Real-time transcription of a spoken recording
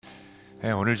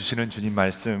네, 오늘 주시는 주님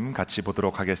말씀 같이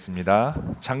보도록 하겠습니다.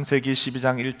 창세기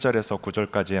 12장 1절에서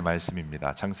 9절까지의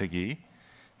말씀입니다. 창세기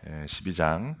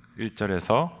 12장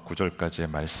 1절에서 9절까지의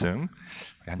말씀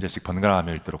한 절씩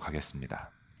번갈아가며 읽도록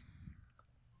하겠습니다.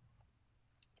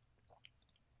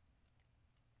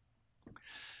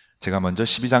 제가 먼저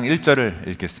 12장 1절을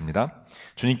읽겠습니다.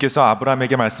 주님께서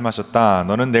아브라함에게 말씀하셨다.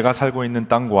 너는 내가 살고 있는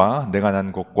땅과 내가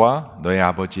난 곳과 너의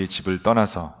아버지의 집을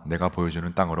떠나서 내가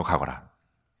보여주는 땅으로 가거라.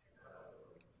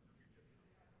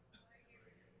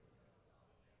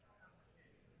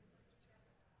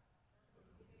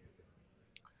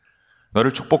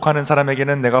 너를 축복하는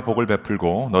사람에게는 내가 복을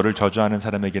베풀고 너를 저주하는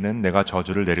사람에게는 내가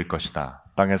저주를 내릴 것이다.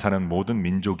 땅에 사는 모든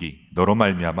민족이 너로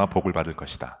말미암아 복을 받을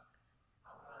것이다.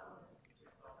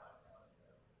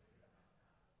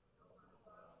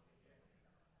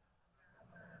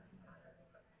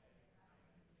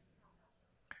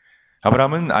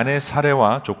 아브라함은 아내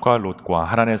사레와 조카 롯과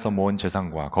하란에서 모은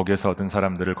재산과 거기에서 얻은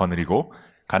사람들을 거느리고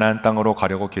가나안 땅으로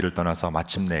가려고 길을 떠나서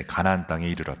마침내 가나안 땅에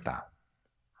이르렀다.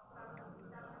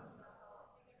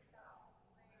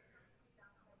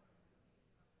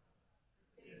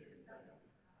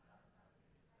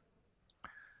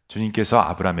 주님께서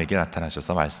아브라함에게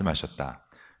나타나셔서 말씀하셨다.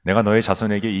 내가 너의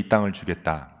자손에게 이 땅을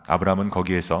주겠다. 아브라함은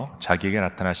거기에서 자기에게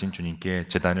나타나신 주님께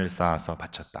제단을 쌓아서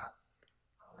바쳤다.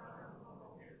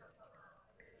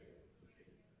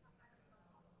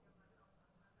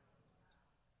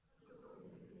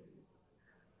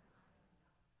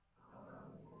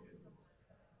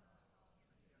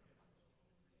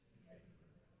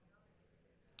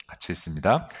 같이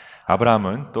읽습니다.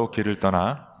 아브라함은 또 길을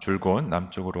떠나 줄곧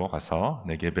남쪽으로 가서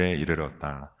네겝에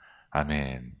이르렀다.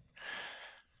 아멘.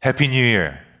 해피 뉴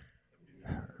이어.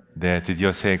 네,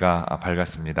 드디어 새해가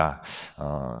밝았습니다.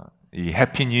 이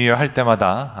해피 뉴 이어 할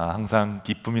때마다 항상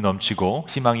기쁨이 넘치고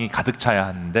희망이 가득 차야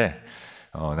하는데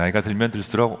나이가 들면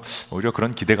들수록 오히려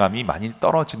그런 기대감이 많이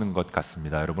떨어지는 것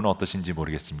같습니다. 여러분은 어떠신지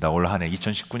모르겠습니다. 올 한 해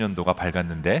 2019년도가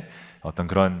밝았는데 어떤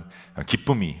그런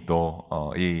기쁨이 또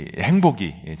이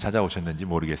행복이 찾아오셨는지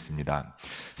모르겠습니다.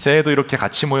 새해도 이렇게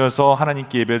같이 모여서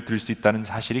하나님께 예배를 드릴 수 있다는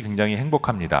사실이 굉장히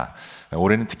행복합니다.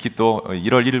 올해는 특히 또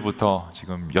 1월 1일부터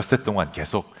지금 엿새 동안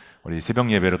계속 우리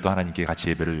새벽 예배로 또 하나님께 같이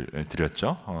예배를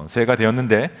드렸죠. 새해가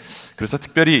되었는데 그래서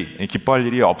특별히 기뻐할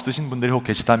일이 없으신 분들이 혹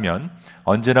계시다면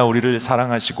언제나 우리를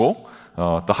사랑하시고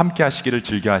또 함께 하시기를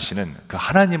즐겨 하시는 그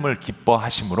하나님을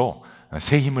기뻐하심으로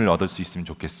새 힘을 얻을 수 있으면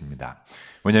좋겠습니다.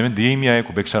 왜냐하면 느헤미야의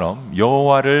고백처럼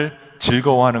여호와를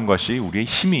즐거워하는 것이 우리의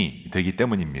힘이 되기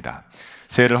때문입니다.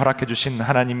 새해를 허락해 주신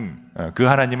하나님, 그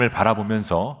하나님을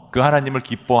바라보면서 그 하나님을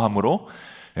기뻐함으로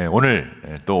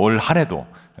오늘 또 올 한 해도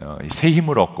새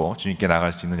힘을 얻고 주님께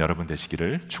나갈 수 있는 여러분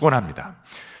되시기를 축원합니다.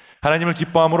 하나님을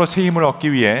기뻐함으로 새 힘을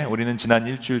얻기 위해 우리는 지난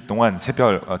일주일 동안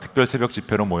특별 새벽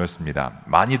집회로 모였습니다.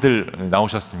 많이들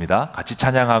나오셨습니다. 같이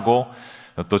찬양하고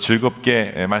또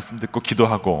즐겁게 말씀 듣고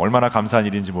기도하고 얼마나 감사한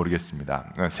일인지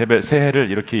모르겠습니다. 새해를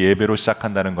이렇게 예배로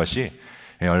시작한다는 것이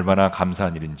얼마나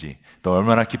감사한 일인지, 또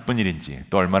얼마나 기쁜 일인지,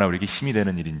 또 얼마나 우리에게 힘이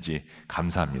되는 일인지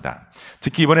감사합니다.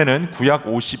 특히 이번에는 구약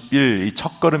 50일 이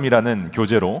첫걸음이라는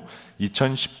교재로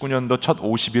 2019년도 첫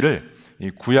 50일을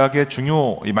이 구약의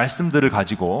중요 이 말씀들을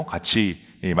가지고 같이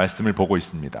이 말씀을 보고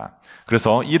있습니다.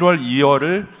 그래서 1월,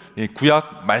 2월을 이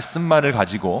구약 말씀만을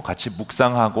가지고 같이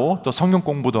묵상하고 또 성경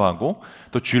공부도 하고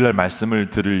또 주일날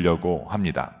말씀을 들으려고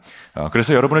합니다.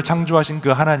 그래서 여러분을 창조하신 그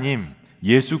하나님,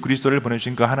 예수 그리스도를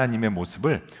보내주신 그 하나님의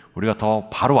모습을 우리가 더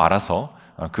바로 알아서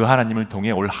그 하나님을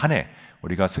통해 올 한 해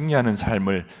우리가 승리하는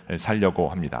삶을 살려고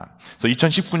합니다. 그래서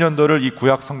 2019년도를 이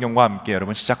구약 성경과 함께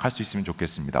여러분 시작할 수 있으면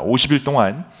좋겠습니다. 50일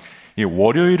동안 이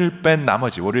월요일을 뺀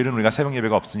나머지, 월요일은 우리가 새벽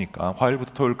예배가 없으니까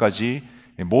화요일부터 토요일까지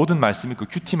모든 말씀이 그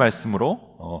큐티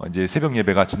말씀으로 이제 새벽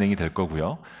예배가 진행이 될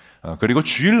거고요. 그리고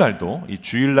주일날도 이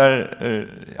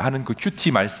주일날 하는 그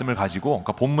큐티 말씀을 가지고,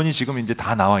 그러니까 본문이 지금 이제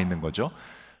다 나와 있는 거죠.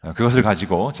 그것을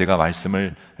가지고 제가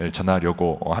말씀을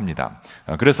전하려고 합니다.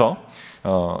 그래서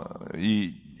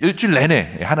이 일주일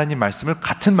내내 하나님 말씀을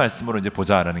같은 말씀으로 이제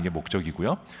보자라는 게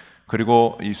목적이고요.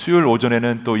 그리고 이 수요일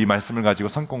오전에는 또 이 말씀을 가지고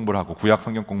성경 공부를 하고 구약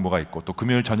성경 공부가 있고, 또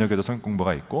금요일 저녁에도 성경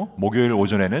공부가 있고, 목요일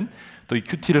오전에는 또 이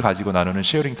큐티를 가지고 나누는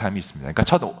쉐어링 타임이 있습니다. 그러니까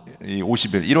첫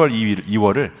 50일 1월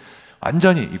 2월을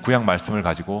완전히 이 구약 말씀을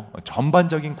가지고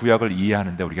전반적인 구약을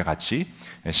이해하는데 우리가 같이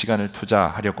시간을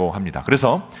투자하려고 합니다.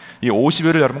 그래서 이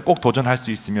 50일을 여러분 꼭 도전할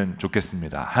수 있으면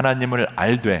좋겠습니다. 하나님을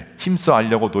알되 힘써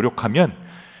알려고 노력하면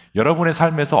여러분의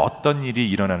삶에서 어떤 일이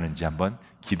일어나는지 한번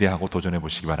기대하고 도전해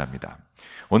보시기 바랍니다.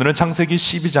 오늘은 창세기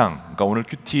 12장, 그러니까 오늘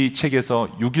큐티 책에서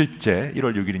 6일째,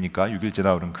 1월 6일이니까 6일째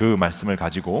나오는 그 말씀을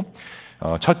가지고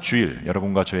첫 주일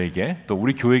여러분과 저에게 또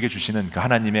우리 교회에게 주시는 그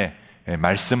하나님의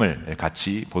말씀을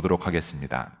같이 보도록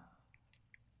하겠습니다.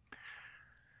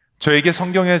 저에게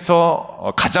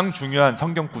성경에서 가장 중요한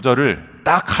성경 구절을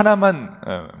딱 하나만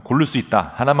고를 수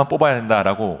있다, 하나만 뽑아야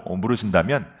된다라고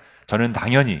물으신다면 저는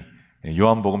당연히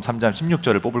요한복음 3장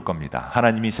 16절을 뽑을 겁니다.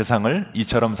 하나님이 세상을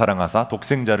이처럼 사랑하사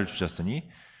독생자를 주셨으니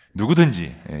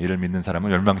누구든지 이를 믿는 사람은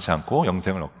멸망치 않고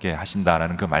영생을 얻게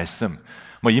하신다라는 그 말씀.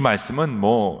 이 말씀은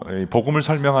복음을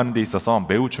설명하는 데 있어서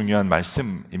매우 중요한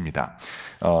말씀입니다.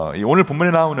 오늘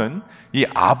본문에 나오는 이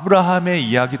아브라함의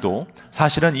이야기도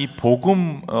사실은 이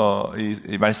복음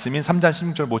이 말씀인 3장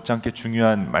 16절 못지않게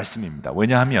중요한 말씀입니다.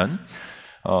 왜냐하면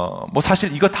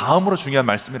사실 이거 다음으로 중요한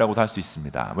말씀이라고도 할 수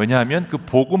있습니다. 왜냐하면 그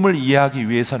복음을 이해하기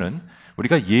위해서는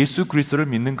우리가 예수 그리스도를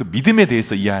믿는 그 믿음에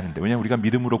대해서 이해하는데, 왜냐하면 우리가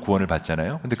믿음으로 구원을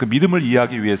받잖아요. 근데 그 믿음을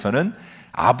이해하기 위해서는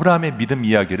아브라함의 믿음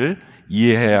이야기를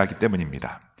이해해야 하기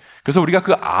때문입니다. 그래서 우리가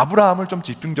그 아브라함을 좀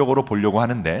집중적으로 보려고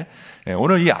하는데,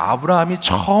 오늘 이 아브라함이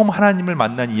처음 하나님을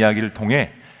만난 이야기를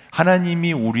통해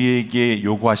하나님이 우리에게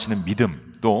요구하시는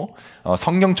믿음, 또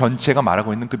성경 전체가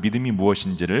말하고 있는 그 믿음이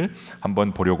무엇인지를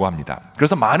한번 보려고 합니다.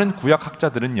 그래서 많은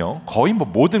구약학자들은요, 거의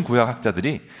모든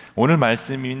구약학자들이 오늘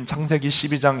말씀인 창세기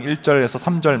 12장 1절에서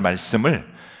 3절 말씀을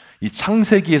이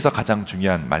창세기에서 가장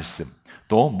중요한 말씀,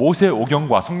 또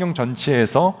모세오경과 성경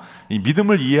전체에서 이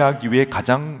믿음을 이해하기 위해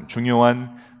가장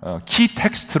중요한 키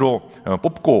텍스트로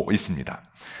뽑고 있습니다.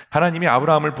 하나님이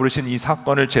아브라함을 부르신 이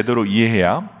사건을 제대로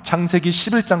이해해야 창세기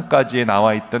 11장까지에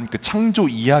나와 있던 그 창조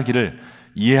이야기를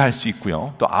이해할 수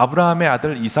있고요. 또 아브라함의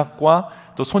아들 이삭과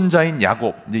또 손자인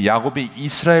야곱, 이제 야곱이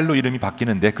이스라엘로 이름이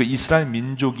바뀌는데 그 이스라엘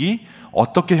민족이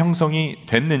어떻게 형성이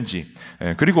됐는지,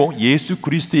 그리고 예수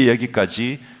그리스도의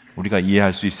이야기까지 우리가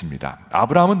이해할 수 있습니다.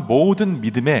 아브라함은 모든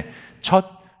믿음의 첫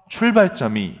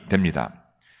출발점이 됩니다.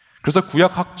 그래서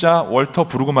구약학자 월터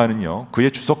브루그만은요,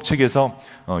 그의 주석책에서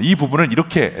이 부분을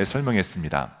이렇게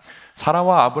설명했습니다.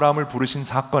 사라와 아브라함을 부르신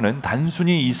사건은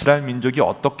단순히 이스라엘 민족이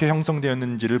어떻게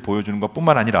형성되었는지를 보여주는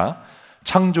것뿐만 아니라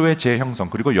창조의 재형성,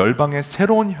 그리고 열방의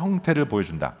새로운 형태를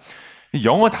보여준다.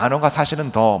 영어 단어가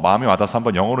사실은 더 마음에 와닿아서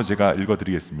한번 영어로 제가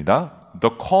읽어드리겠습니다.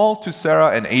 The call to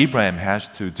Sarah and Abraham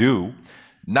has to do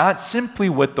not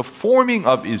simply with the forming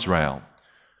of Israel,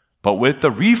 but with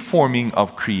the reforming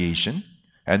of creation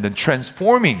and the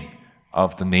transforming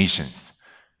of the nations.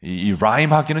 이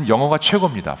라임 하기는 영어가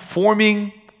최고입니다.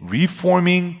 Forming,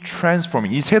 reforming,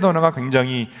 transforming. 이 세 단어가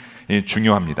굉장히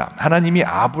중요합니다. 하나님이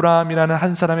아브라함이라는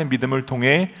한 사람의 믿음을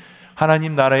통해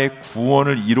하나님 나라의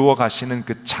구원을 이루어 가시는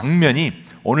그 장면이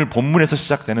오늘 본문에서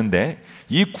시작되는데,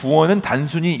 이 구원은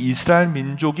단순히 이스라엘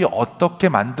민족이 어떻게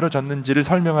만들어졌는지를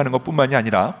설명하는 것뿐만이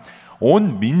아니라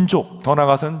온 민족, 더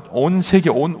나아가서는 온 세계,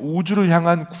 온 우주를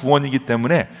향한 구원이기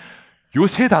때문에 이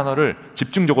세 단어를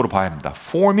집중적으로 봐야 합니다.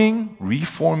 Forming,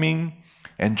 reforming,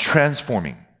 and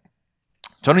transforming.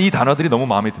 저는 이 단어들이 너무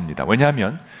마음에 듭니다.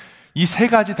 왜냐하면 이 세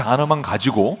가지 단어만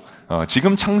가지고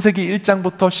지금 창세기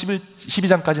 1장부터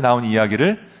 12장까지 나온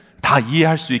이야기를 다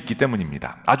이해할 수 있기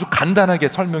때문입니다. 아주 간단하게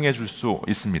설명해 줄 수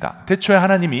있습니다. 태초에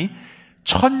하나님이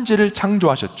천지를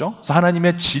창조하셨죠. 그래서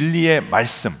하나님의 진리의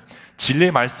말씀,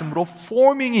 진리의 말씀으로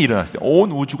포밍이 일어났어요.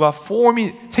 온 우주가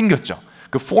폼이 생겼죠.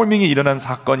 그 포밍이 일어난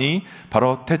사건이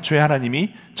바로 태초에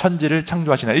하나님이 천지를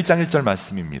창조하시는 1장 1절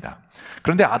말씀입니다.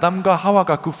 그런데 아담과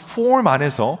하와가 그 폼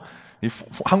안에서,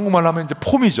 한국말로 하면 이제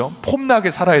폼이죠.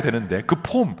 폼나게 살아야 되는데 그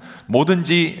폼,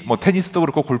 뭐든지 테니스도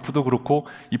그렇고 골프도 그렇고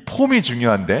이 폼이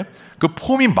중요한데 그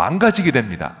폼이 망가지게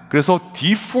됩니다. 그래서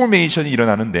디포메이션이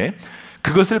일어나는데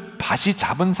그것을 다시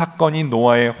잡은 사건이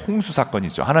노아의 홍수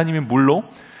사건이죠. 하나님이 물로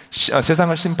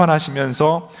세상을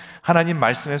심판하시면서 하나님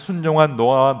말씀에 순종한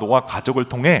노아와 노아 가족을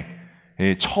통해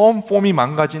처음 폼이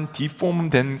망가진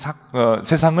디폼된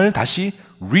세상을 다시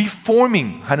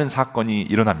리포밍 하는 사건이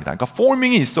일어납니다. 그러니까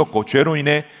포밍이 있었고 죄로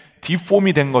인해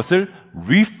디폼이 된 것을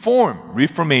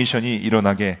리포메이션이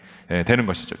일어나게 되는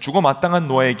것이죠. 죽어 마땅한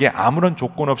노아에게 아무런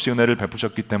조건 없이 은혜를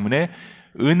베푸셨기 때문에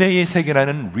은혜의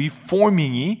세계라는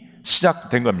리포밍이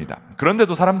시작된 겁니다.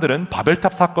 그런데도 사람들은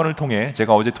바벨탑 사건을 통해,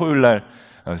 제가 어제 토요일날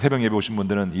새벽 예배 오신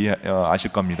분들은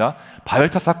아실 겁니다.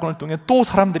 바벨탑 사건을 통해 또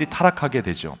사람들이 타락하게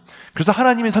되죠. 그래서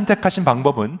하나님이 선택하신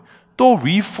방법은 또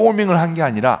리포밍을 한 게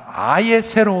아니라 아예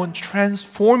새로운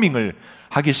트랜스포밍을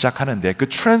하기 시작하는데, 그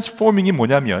트랜스포밍이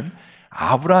뭐냐면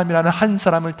아브라함이라는 한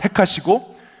사람을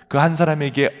택하시고 그 한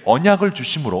사람에게 언약을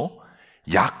주심으로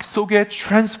약속의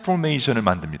트랜스포메이션을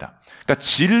만듭니다. 그러니까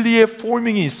진리의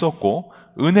포밍이 있었고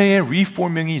은혜의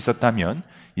리포밍이 있었다면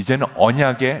이제는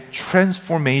언약의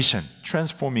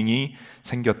트랜스포밍이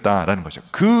생겼다라는 거죠.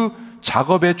 그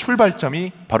작업의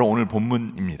출발점이 바로 오늘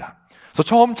본문입니다. 그래서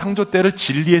처음 창조 때를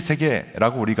진리의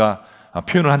세계라고 우리가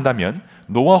표현을 한다면,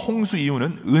 노아 홍수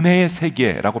이후는 은혜의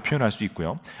세계라고 표현할 수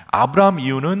있고요. 아브라함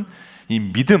이후는 이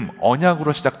믿음,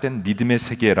 언약으로 시작된 믿음의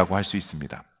세계라고 할 수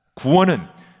있습니다. 구원은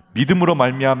믿음으로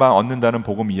말미암아 얻는다는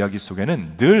복음 이야기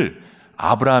속에는 늘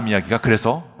아브라함 이야기가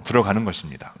그래서 들어가는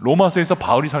것입니다. 로마서에서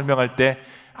바울이 설명할 때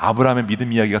아브라함의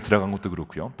믿음 이야기가 들어간 것도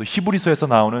그렇고요. 또 히브리서에서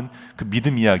나오는 그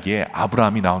믿음 이야기에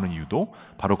아브라함이 나오는 이유도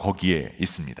바로 거기에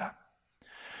있습니다.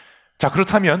 자,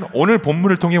 그렇다면 오늘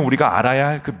본문을 통해 우리가 알아야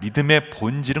할 그 믿음의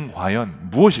본질은 과연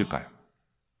무엇일까요?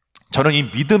 저는 이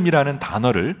믿음이라는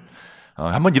단어를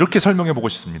한번 이렇게 설명해 보고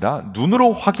싶습니다.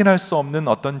 눈으로 확인할 수 없는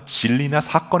어떤 진리나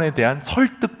사건에 대한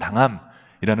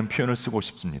설득당함이라는 표현을 쓰고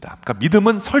싶습니다. 그러니까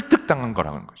믿음은 설득당한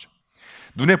거라는 거죠.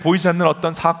 눈에 보이지 않는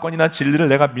어떤 사건이나 진리를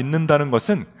내가 믿는다는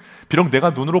것은 비록 내가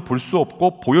눈으로 볼 수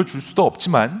없고 보여줄 수도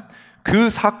없지만 그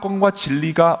사건과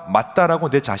진리가 맞다라고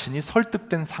내 자신이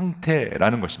설득된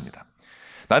상태라는 것입니다.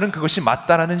 나는 그것이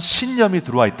맞다라는 신념이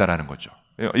들어와 있다라는 거죠.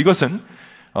 이것은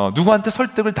누구한테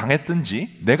설득을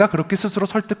당했든지 내가 그렇게 스스로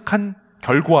설득한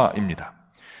결과입니다.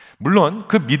 물론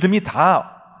그 믿음이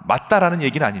다 맞다라는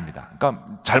얘기는 아닙니다. 그러니까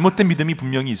잘못된 믿음이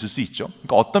분명히 있을 수 있죠.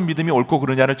 그러니까 어떤 믿음이 옳고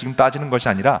그르냐를 지금 따지는 것이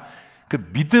아니라 그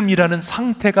믿음이라는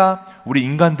상태가 우리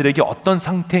인간들에게 어떤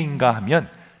상태인가 하면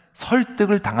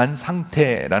설득을 당한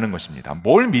상태라는 것입니다.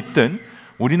 뭘 믿든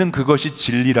우리는 그것이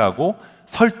진리라고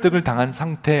설득을 당한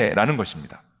상태라는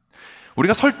것입니다.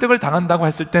 우리가 설득을 당한다고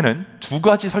했을 때는 두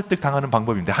가지 설득당하는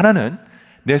방법인데, 하나는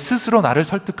내 스스로 나를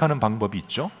설득하는 방법이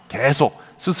있죠. 계속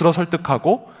스스로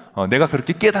설득하고 내가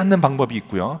그렇게 깨닫는 방법이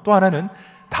있고요. 또 하나는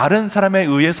다른 사람에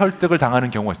의해 설득을 당하는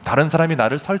경우가 있어요. 다른 사람이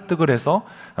나를 설득을 해서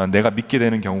내가 믿게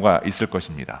되는 경우가 있을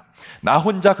것입니다. 나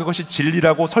혼자 그것이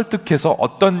진리라고 설득해서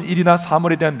어떤 일이나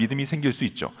사물에 대한 믿음이 생길 수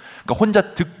있죠. 그러니까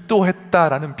혼자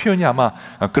득도했다라는 표현이 아마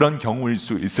그런 경우일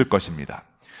수 있을 것입니다.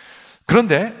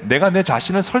 그런데 내가 내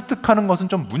자신을 설득하는 것은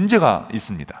좀 문제가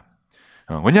있습니다.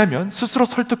 왜냐하면 스스로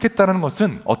설득했다는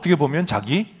것은 어떻게 보면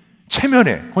자기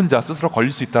체면에 혼자 스스로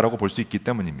걸릴 수 있다고 볼 수 있기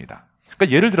때문입니다.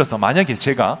 그러니까 예를 들어서 만약에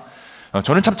제가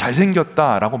저는 참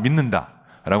잘생겼다라고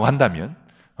믿는다라고 한다면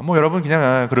여러분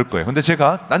그냥 그럴 거예요. 근데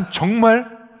제가 난 정말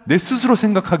내 스스로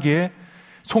생각하기에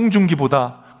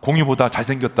송중기보다 공유보다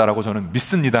잘생겼다라고 저는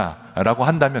믿습니다라고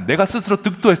한다면, 내가 스스로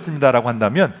득도했습니다라고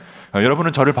한다면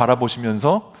여러분은 저를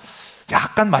바라보시면서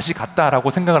약간 맛이 같다라고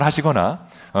생각을 하시거나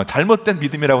잘못된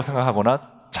믿음이라고 생각하거나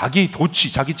자기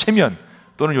도취, 자기 체면,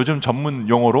 또는 요즘 전문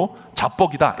용어로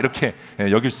자뻑이다 이렇게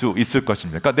여길 수 있을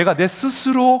것입니다. 그러니까 내가 내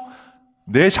스스로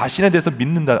내 자신에 대해서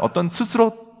믿는다, 어떤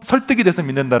스스로 설득이 돼서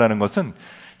믿는다라는 것은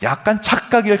약간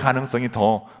착각일 가능성이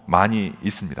더 많이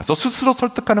있습니다. 그래서 스스로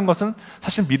설득하는 것은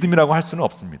사실 믿음이라고 할 수는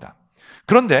없습니다.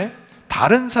 그런데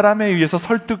다른 사람에 의해서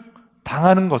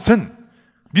설득당하는 것은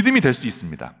믿음이 될 수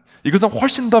있습니다. 이것은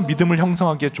훨씬 더 믿음을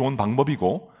형성하기에 좋은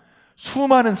방법이고,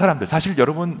 수많은 사람들, 사실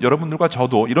여러분들과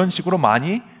저도 이런 식으로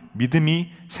많이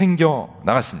믿음이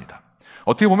생겨나갔습니다.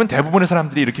 어떻게 보면 대부분의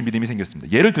사람들이 이렇게 믿음이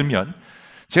생겼습니다. 예를 들면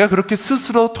제가 그렇게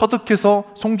스스로 터득해서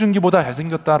송중기보다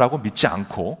잘생겼다라고 믿지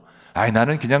않고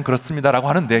나는 그냥 그렇습니다라고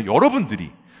하는데,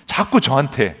 여러분들이 자꾸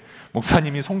저한테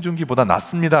목사님이 송중기보다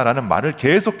낫습니다라는 말을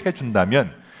계속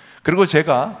해준다면, 그리고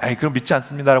제가 그럼 믿지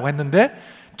않습니다라고 했는데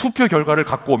투표 결과를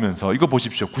갖고 오면서 이거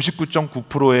보십시오,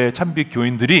 99.9%의 참빛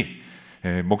교인들이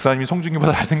목사님이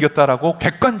송중기보다 잘생겼다라고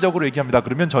객관적으로 얘기합니다.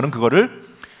 그러면 저는 그거를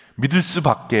믿을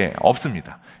수밖에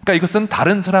없습니다. 그러니까 이것은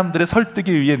다른 사람들의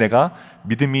설득에 의해 내가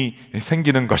믿음이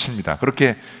생기는 것입니다.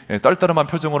 그렇게 떨떠름한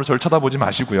표정으로 저를 쳐다보지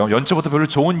마시고요. 연초부터 별로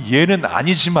좋은 예는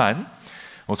아니지만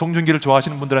송중기를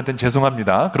좋아하시는 분들한테는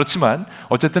죄송합니다. 그렇지만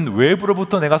어쨌든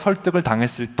외부로부터 내가 설득을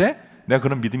당했을 때 내가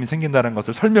그런 믿음이 생긴다는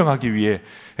것을 설명하기 위해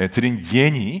드린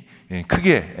예니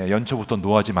크게 연초부터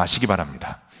노하지 마시기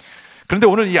바랍니다. 그런데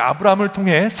오늘 이 아브라함을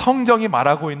통해 성경이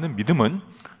말하고 있는 믿음은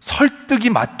설득이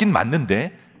맞긴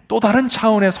맞는데 또 다른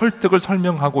차원의 설득을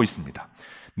설명하고 있습니다.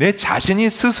 내 자신이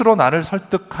스스로 나를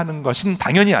설득하는 것은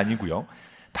당연히 아니고요,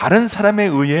 다른 사람에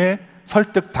의해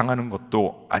설득당하는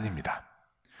것도 아닙니다.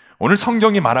 오늘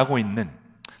성경이 말하고 있는,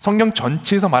 성경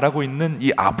전체에서 말하고 있는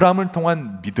이 아브라함을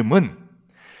통한 믿음은,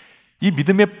 이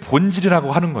믿음의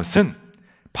본질이라고 하는 것은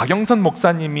박영선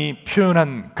목사님이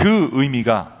표현한 그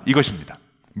의미가 이것입니다.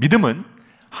 믿음은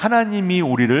하나님이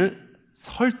우리를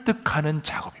설득하는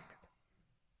작업입니다.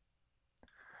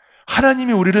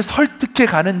 하나님이 우리를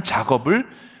설득해가는 작업을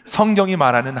성경이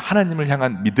말하는 하나님을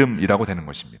향한 믿음이라고 되는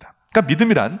것입니다. 그러니까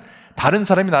믿음이란 다른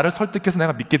사람이 나를 설득해서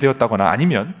내가 믿게 되었다거나,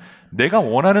 아니면 내가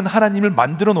원하는 하나님을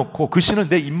만들어 놓고 그 신을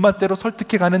내 입맛대로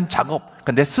설득해가는 작업,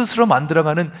 그러니까 내 스스로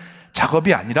만들어가는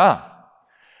작업이 아니라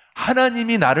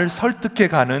하나님이 나를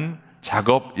설득해가는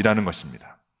작업이라는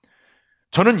것입니다.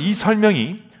 저는 이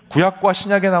설명이 구약과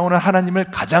신약에 나오는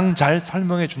하나님을 가장 잘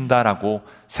설명해 준다라고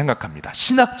생각합니다.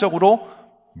 신학적으로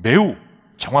매우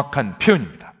정확한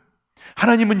표현입니다.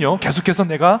 하나님은요, 계속해서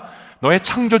내가 너의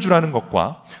창조주라는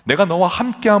것과 내가 너와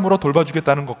함께함으로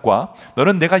돌봐주겠다는 것과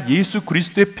너는 내가 예수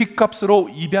그리스도의 피값으로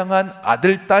입양한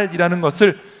아들, 딸이라는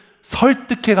것을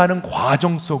설득해가는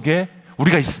과정 속에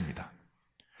우리가 있습니다.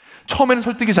 처음에는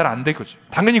설득이 잘 안 되거죠.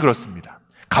 당연히 그렇습니다.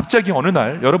 갑자기 어느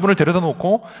날 여러분을 데려다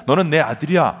놓고 너는 내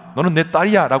아들이야, 너는 내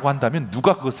딸이야 라고 한다면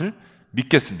누가 그것을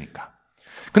믿겠습니까?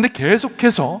 근데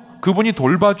계속해서 그분이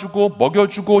돌봐주고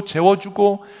먹여주고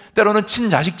재워주고 때로는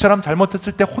친자식처럼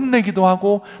잘못했을 때 혼내기도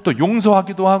하고 또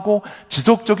용서하기도 하고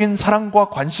지속적인 사랑과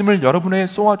관심을 여러분에게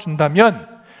쏘아준다면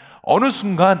어느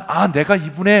순간 내가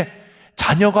이분의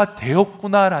자녀가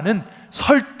되었구나라는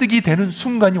설득이 되는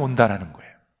순간이 온다라는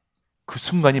거예요. 그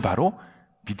순간이 바로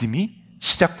믿음이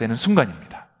시작되는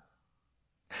순간입니다.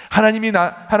 하나님이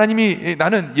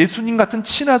나는 예수님 같은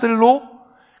친아들로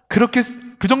그렇게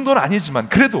그 정도는 아니지만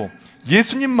그래도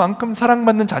예수님만큼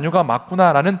사랑받는 자녀가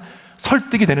맞구나라는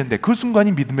설득이 되는데 그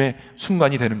순간이 믿음의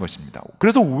순간이 되는 것입니다.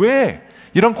 그래서 왜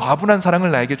이런 과분한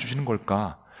사랑을 나에게 주시는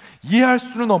걸까? 이해할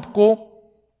수는 없고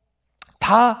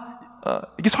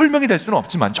이게 설명이 될 수는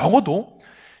없지만 적어도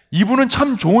이분은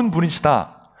참 좋은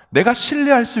분이시다. 내가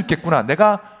신뢰할 수 있겠구나.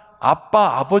 내가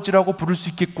아빠, 아버지라고 부를 수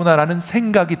있겠구나라는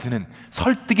생각이 드는,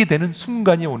 설득이 되는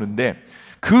순간이 오는데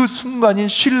그 순간이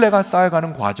신뢰가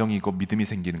쌓여가는 과정이고 믿음이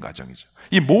생기는 과정이죠.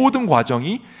 이 모든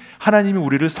과정이 하나님이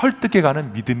우리를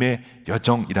설득해가는 믿음의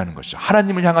여정이라는 것이죠.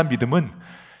 하나님을 향한 믿음은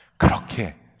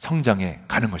그렇게 성장해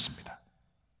가는 것입니다.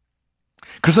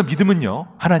 그래서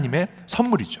믿음은요, 하나님의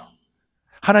선물이죠.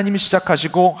 하나님이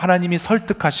시작하시고 하나님이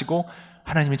설득하시고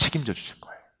하나님이 책임져 주실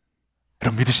거예요.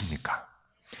 여러분 믿으십니까?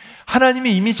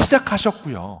 하나님이 이미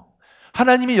시작하셨고요.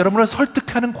 하나님이 여러분을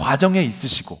설득하는 과정에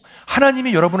있으시고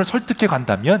하나님이 여러분을 설득해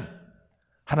간다면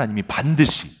하나님이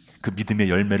반드시 그 믿음의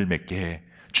열매를 맺게 해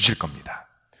주실 겁니다.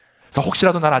 그래서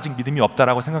혹시라도 난 아직 믿음이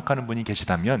없다라고 생각하는 분이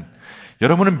계시다면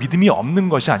여러분은 믿음이 없는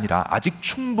것이 아니라 아직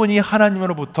충분히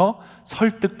하나님으로부터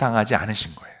설득당하지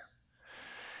않으신 거예요.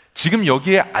 지금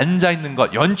여기에 앉아있는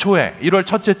것, 연초에 1월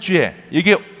첫째 주에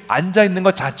이게 앉아있는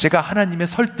것 자체가 하나님의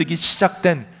설득이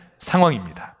시작된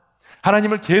상황입니다.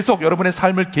 하나님을 계속 여러분의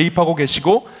삶을 개입하고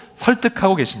계시고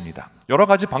설득하고 계십니다. 여러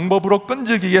가지 방법으로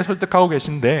끈질기게 설득하고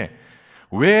계신데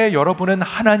왜 여러분은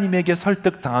하나님에게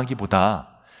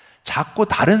설득당하기보다 자꾸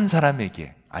다른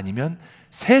사람에게 아니면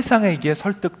세상에게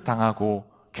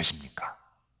설득당하고 계십니까?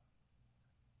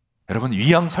 여러분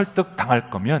위양 설득당할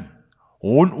거면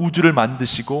온 우주를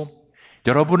만드시고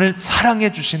여러분을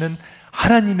사랑해 주시는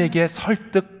하나님에게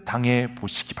설득당해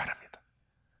보시기 바랍니다.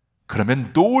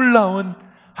 그러면 놀라운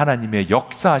하나님의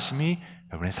역사하심이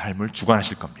여러분의 삶을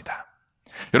주관하실 겁니다.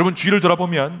 여러분 주위를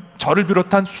돌아보면 저를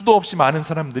비롯한 수도 없이 많은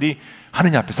사람들이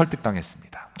하나님 앞에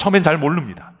설득당했습니다. 처음엔 잘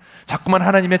모릅니다. 자꾸만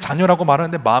하나님의 자녀라고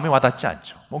말하는데 마음에 와닿지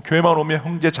않죠. 교회만 오면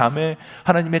형제, 자매,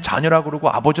 하나님의 자녀라고 그러고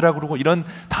아버지라고 그러고 이런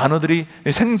단어들이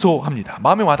생소합니다.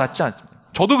 마음에 와닿지 않습니다.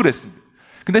 저도 그랬습니다.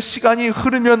 근데 시간이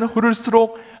흐르면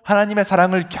흐를수록 하나님의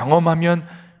사랑을 경험하면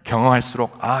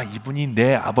경험할수록 이분이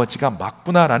내 아버지가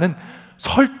맞구나라는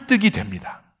설득이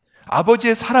됩니다.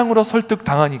 아버지의 사랑으로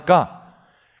설득당하니까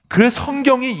그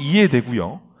성경이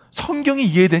이해되고요. 성경이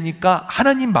이해되니까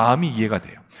하나님 마음이 이해가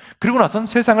돼요. 그리고 나선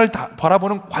세상을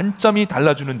바라보는 관점이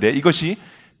달라지는데 이것이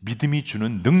믿음이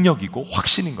주는 능력이고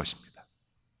확신인 것입니다.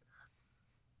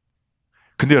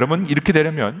 근데 여러분 이렇게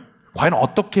되려면 과연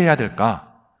어떻게 해야 될까?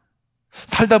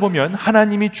 살다 보면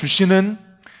하나님이 주시는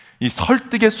이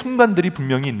설득의 순간들이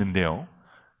분명히 있는데요.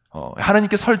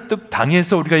 하나님께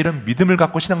설득당해서 우리가 이런 믿음을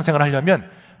갖고 신앙생활을 하려면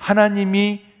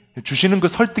하나님이 주시는 그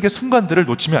설득의 순간들을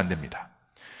놓치면 안 됩니다.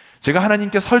 제가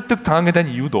하나님께 설득당하게 된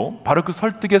이유도 바로 그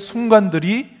설득의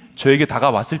순간들이 저에게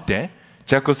다가왔을 때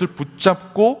제가 그것을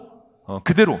붙잡고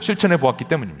그대로 실천해 보았기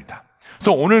때문입니다.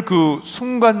 그래서 오늘 그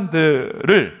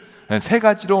순간들을 세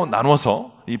가지로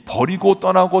나눠서 이 버리고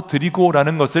떠나고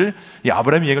드리고라는 것을 이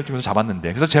아브라함의 얘기를 통해서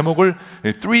잡았는데 그래서 제목을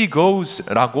Three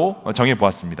Goes라고 정해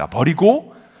보았습니다.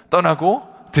 버리고 떠나고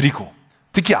드리고.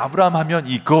 특히 아브라함 하면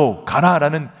이 go,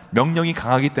 가라라는 명령이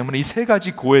강하기 때문에 이 세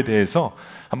가지 고에 대해서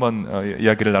한번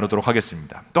이야기를 나누도록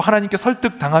하겠습니다. 또 하나님께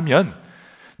설득당하면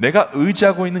내가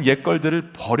의지하고 있는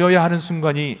옛걸들을 버려야 하는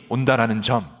순간이 온다라는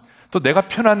점, 또 내가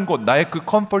편한 곳, 나의 그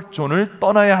컴포트 존을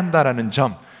떠나야 한다라는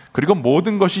점, 그리고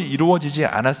모든 것이 이루어지지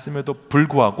않았음에도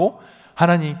불구하고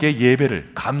하나님께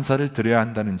예배를, 감사를 드려야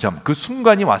한다는 점, 그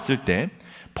순간이 왔을 때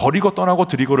버리고 떠나고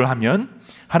드리고를 하면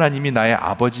하나님이 나의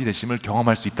아버지 되심을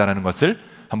경험할 수 있다는 것을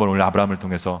한번 오늘 아브라함을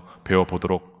통해서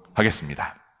배워보도록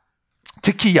하겠습니다.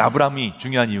 특히 이 아브라함이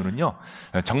중요한 이유는요,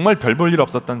 정말 별 볼 일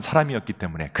없었던 사람이었기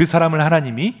때문에 그 사람을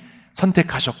하나님이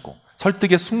선택하셨고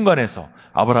설득의 순간에서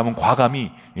아브라함은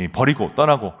과감히 버리고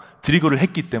떠나고 드리고를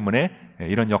했기 때문에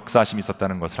이런 역사하심이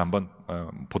있었다는 것을 한번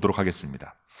보도록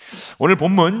하겠습니다. 오늘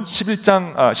본문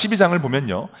 12장을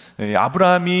보면요,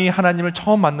 아브라함이 하나님을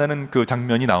처음 만나는 그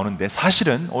장면이 나오는데,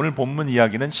 사실은 오늘 본문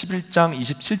이야기는 11장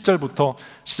 27절부터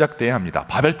시작돼야 합니다.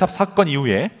 바벨탑 사건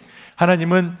이후에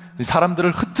하나님은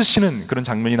사람들을 흩으시는 그런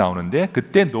장면이 나오는데,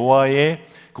 그때 노아의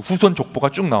그 후손 족보가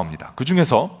쭉 나옵니다. 그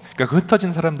중에서 그러니까 그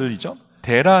흩어진 사람들이죠,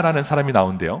 데라라는 사람이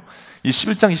나오는데요, 이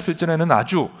 11장 27절에는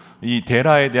아주 이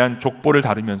데라에 대한 족보를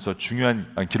다루면서 중요한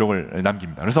기록을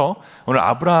남깁니다. 그래서 오늘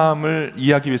아브라함을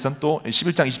이해하기 위해서는 또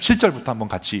 11장 27절부터 한번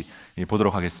같이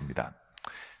보도록 하겠습니다.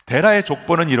 데라의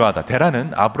족보는 이러하다.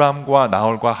 데라는 아브라함과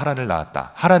나홀과 하란을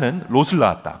낳았다. 하란은 롯을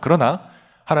낳았다. 그러나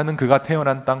하란은 그가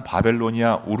태어난 땅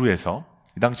바벨로니아 우르에서,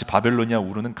 이 당시 바벨로니아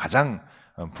우르는 가장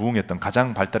부흥했던,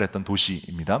 가장 발달했던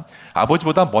도시입니다.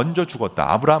 아버지보다 먼저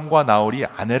죽었다. 아브라함과 나홀이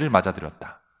아내를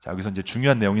맞아들였다. 자, 여기서 이제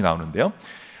중요한 내용이 나오는데요,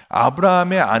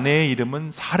 아브라함의 아내의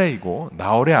이름은 사레이고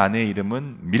나홀의 아내의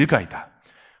이름은 밀가이다.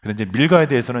 그런데 이제 밀가에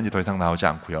대해서는 이제 더 이상 나오지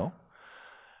않고요,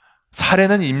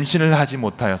 사레는 임신을 하지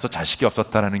못하여서 자식이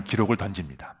없었다라는 기록을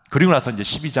던집니다. 그리고 나서 이제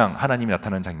 12장 하나님이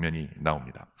나타나는 장면이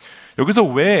나옵니다. 여기서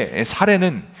왜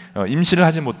사레는 임신을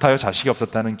하지 못하여 자식이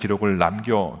없었다는 기록을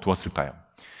남겨두었을까요?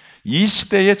 이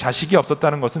시대에 자식이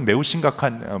없었다는 것은 매우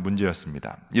심각한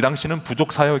문제였습니다. 이 당시는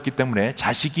부족 사회였기 때문에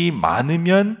자식이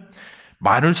많으면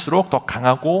많을수록 더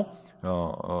강하고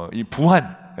이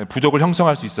부한 부족을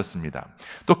형성할 수 있었습니다.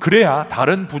 또 그래야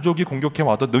다른 부족이 공격해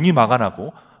와도 능히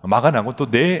막아나고 또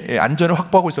내 안전을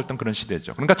확보하고 있었던 그런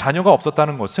시대죠. 그러니까 자녀가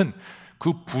없었다는 것은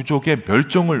그 부족의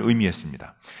멸종을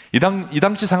의미했습니다. 이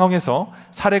당시 상황에서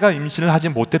사레가 임신을 하지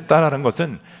못했다는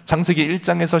것은 창세기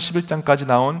 1장에서 11장까지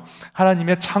나온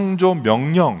하나님의 창조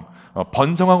명령,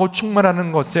 번성하고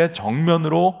충만하는 것에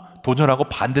정면으로 도전하고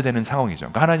반대되는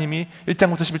상황이죠. 그러니까 하나님이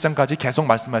 1장부터 11장까지 계속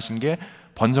말씀하신 게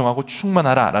번성하고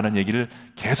충만하라 라는 얘기를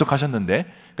계속 하셨는데,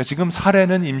 그러니까 지금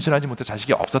사레는 임신하지 못해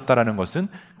자식이 없었다라는 것은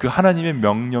그 하나님의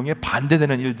명령에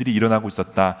반대되는 일들이 일어나고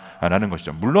있었다라는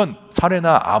것이죠. 물론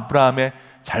사레나 아브라함의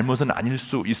잘못은 아닐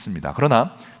수 있습니다.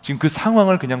 그러나 지금 그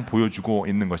상황을 그냥 보여주고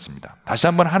있는 것입니다. 다시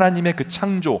한번 하나님의 그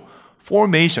창조,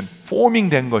 forming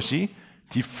된 것이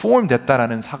deform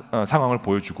됐다라는 상황을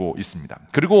보여주고 있습니다.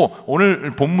 그리고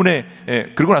오늘 본문에,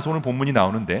 그리고 나서 오늘 본문이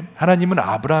나오는데, 하나님은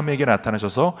아브라함에게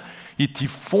나타나셔서 이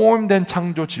deform 된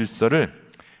창조 질서를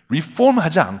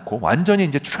reform하지 않고 완전히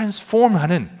이제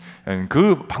transform하는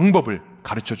그 방법을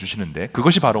가르쳐 주시는데,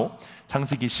 그것이 바로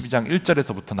창세기 12장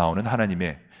 1절에서부터 나오는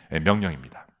하나님의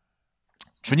명령입니다.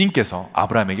 주님께서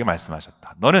아브라함에게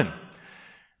말씀하셨다. 너는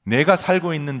내가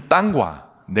살고 있는 땅과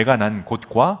내가 난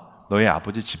곳과 너의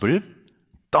아버지 집을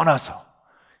떠나서,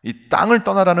 이 땅을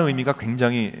떠나라는 의미가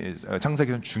굉장히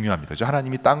창세기에서는 중요합니다.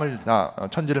 하나님이 땅을 다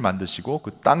천지를 만드시고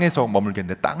그 땅에서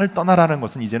머물겠는데, 땅을 떠나라는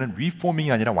것은 이제는 리포밍이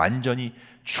아니라 완전히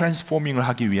트랜스포밍을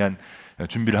하기 위한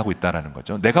준비를 하고 있다는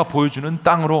거죠. 내가 보여주는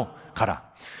땅으로 가라.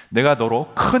 내가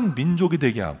너로 큰 민족이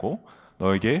되게 하고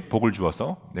너에게 복을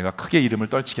주어서 내가 크게 이름을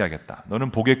떨치게 하겠다.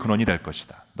 너는 복의 근원이 될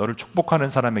것이다. 너를 축복하는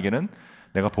사람에게는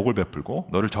내가 복을 베풀고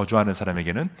너를 저주하는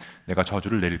사람에게는 내가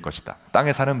저주를 내릴 것이다.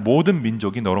 땅에 사는 모든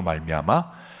민족이 너로 말미암아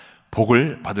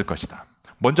복을 받을 것이다.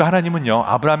 먼저 하나님은요,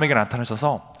 아브라함에게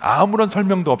나타나셔서 아무런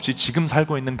설명도 없이 지금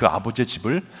살고 있는 그 아버지의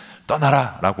집을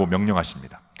떠나라 라고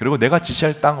명령하십니다. 그리고 내가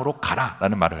지시할 땅으로 가라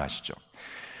라는 말을 하시죠.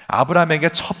 아브라함에게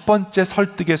첫 번째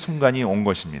설득의 순간이 온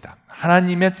것입니다.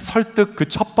 하나님의 설득 그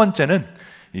첫 번째는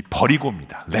이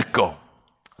버리고입니다. Let go,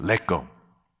 let go.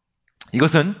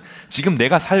 이것은 지금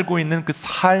내가 살고 있는 그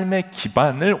삶의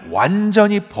기반을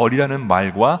완전히 버리라는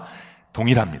말과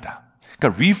동일합니다.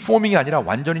 그러니까 reforming이 아니라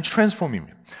완전히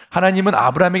transforming입니다. 하나님은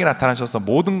아브라함에게 나타나셔서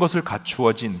모든 것을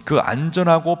갖추어진 그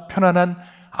안전하고 편안한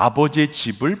아버지의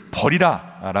집을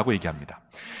버리라 라고 얘기합니다.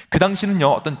 그 당시는요,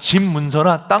 어떤 집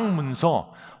문서나 땅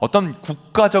문서, 어떤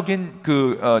국가적인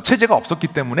그 체제가 없었기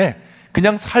때문에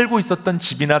그냥 살고 있었던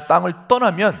집이나 땅을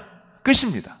떠나면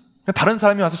끝입니다. 다른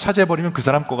사람이 와서 차지해버리면 그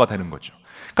사람 거가 되는 거죠.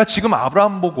 그러니까 지금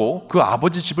아브라함 보고 그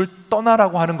아버지 집을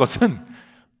떠나라고 하는 것은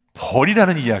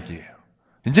버리라는 이야기예요.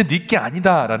 이제 네 게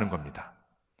아니다라는 겁니다.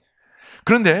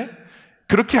 그런데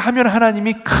그렇게 하면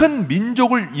하나님이 큰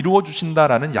민족을 이루어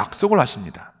주신다라는 약속을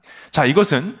하십니다. 자,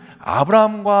 이것은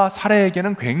아브라함과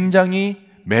사라에게는 굉장히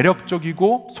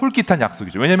매력적이고 솔깃한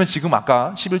약속이죠. 왜냐하면 지금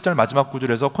아까 11절 마지막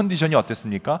구절에서 컨디션이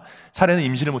어땠습니까? 사라는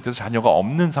임신을 못해서 자녀가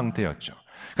없는 상태였죠.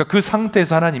 그러니까 그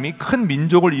상태에서 하나님이 큰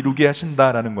민족을 이루게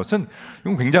하신다라는 것은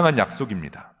이건 굉장한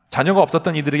약속입니다. 자녀가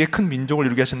없었던 이들에게 큰 민족을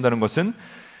이루게 하신다는 것은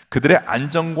그들의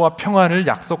안정과 평안을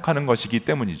약속하는 것이기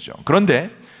때문이죠.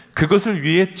 그런데 그것을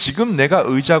위해 지금 내가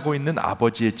의지하고 있는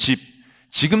아버지의 집,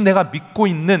 지금 내가 믿고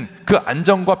있는 그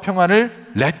안정과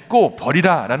평안을 let go,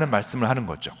 버리라 라는 말씀을 하는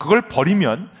거죠. 그걸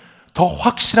버리면 더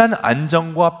확실한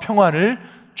안정과 평안을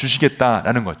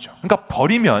주시겠다라는 거죠. 그러니까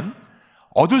버리면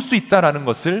얻을 수 있다라는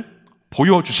것을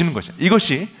보여주시는 것이죠.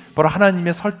 이것이 바로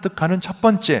하나님의 설득하는 첫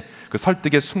번째 그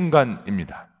설득의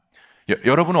순간입니다.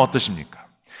 여러분은 어떠십니까?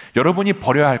 여러분이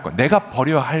버려야 할 것, 내가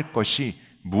버려야 할 것이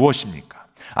무엇입니까?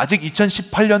 아직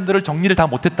 2018년도를 정리를 다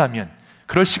못했다면,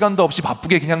 그럴 시간도 없이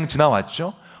바쁘게 그냥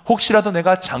지나왔죠. 혹시라도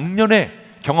내가 작년에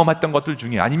경험했던 것들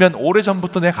중에, 아니면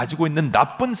오래전부터 내가 가지고 있는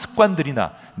나쁜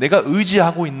습관들이나 내가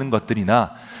의지하고 있는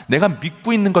것들이나 내가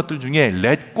믿고 있는 것들 중에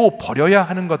렛고 버려야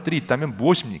하는 것들이 있다면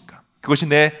무엇입니까? 그것이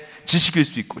내 지식일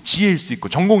수 있고 지혜일 수 있고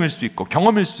전공일 수 있고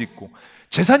경험일 수 있고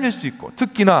재산일 수 있고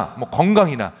특기나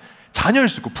건강이나 자녀일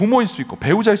수 있고 부모일 수 있고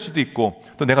배우자일 수도 있고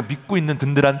또 내가 믿고 있는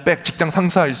든든한 백 직장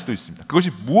상사일 수도 있습니다.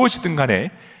 그것이 무엇이든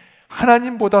간에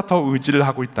하나님보다 더 의지를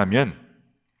하고 있다면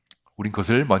우린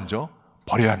그것을 먼저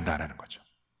버려야 한다는 거죠.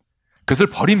 그것을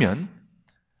버리면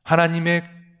하나님의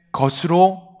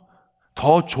것으로,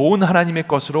 더 좋은 하나님의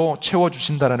것으로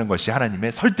채워주신다는 것이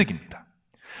하나님의 설득입니다.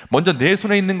 먼저 내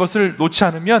손에 있는 것을 놓지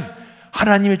않으면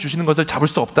하나님이 주시는 것을 잡을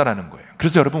수 없다는 거예요.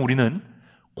 그래서 여러분, 우리는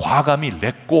과감히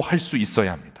렛고 할 수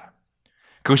있어야 합니다.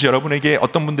 그것이 여러분에게,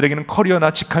 어떤 분들에게는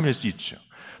커리어나 직함일 수 있죠.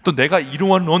 또 내가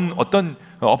이루어 놓은 어떤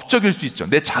업적일 수 있죠.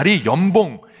 내 자리,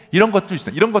 연봉, 이런 것들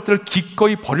있어요. 이런 것들을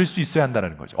기꺼이 버릴 수 있어야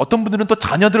한다는 거죠. 어떤 분들은 또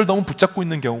자녀들을 너무 붙잡고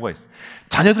있는 경우가 있어요.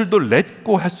 자녀들도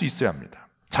렛고 할 수 있어야 합니다.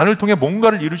 자녀를 통해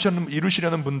뭔가를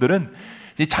이루시려는 분들은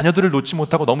이 자녀들을 놓지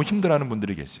못하고 너무 힘들어하는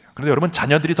분들이 계세요. 그런데 여러분,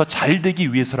 자녀들이 더 잘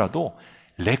되기 위해서라도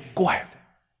렛고 해야 돼요.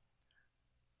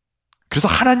 그래서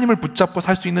하나님을 붙잡고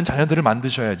살 수 있는 자녀들을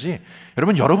만드셔야지,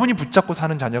 여러분이 붙잡고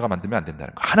사는 자녀가 만들면 안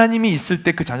된다는 거예요. 하나님이 있을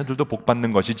때 그 자녀들도 복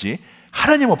받는 것이지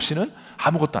하나님 없이는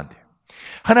아무것도 안 돼요.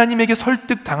 하나님에게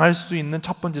설득당할 수 있는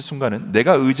첫 번째 순간은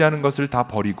내가 의지하는 것을 다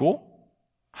버리고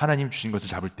하나님 주신 것을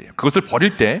잡을 때예요. 그것을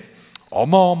버릴 때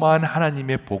어마어마한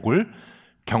하나님의 복을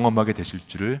경험하게 되실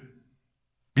줄을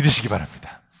믿으시기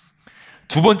바랍니다.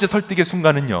 두 번째 설득의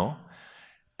순간은요,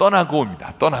 떠나고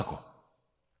옵니다. 떠나고.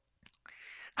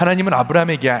 하나님은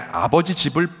아브라함에게 아버지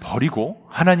집을 버리고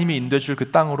하나님이 인도해 줄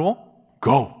그 땅으로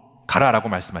가라라고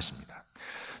말씀하십니다.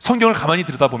 성경을 가만히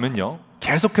들여다보면요,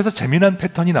 계속해서 재미난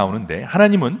패턴이 나오는데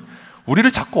하나님은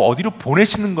우리를 자꾸 어디로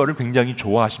보내시는 것을 굉장히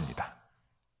좋아하십니다.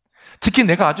 특히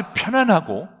내가 아주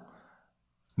편안하고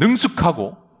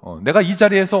능숙하고 내가 이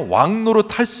자리에서 왕노로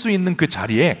탈 수 있는 그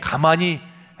자리에 가만히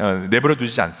내버려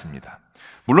두지 않습니다.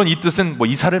 물론 이 뜻은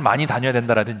이사를 많이 다녀야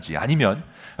된다라든지 아니면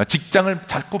직장을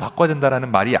자꾸 바꿔야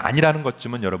된다라는 말이 아니라는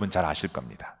것쯤은 여러분 잘 아실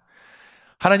겁니다.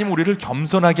 하나님은 우리를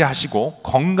겸손하게 하시고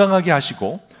건강하게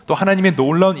하시고 또 하나님의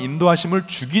놀라운 인도하심을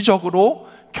주기적으로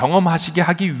경험하시게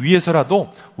하기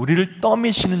위해서라도 우리를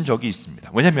떠미시는 적이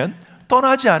있습니다. 왜냐하면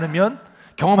떠나지 않으면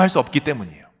경험할 수 없기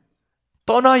때문이에요.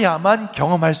 떠나야만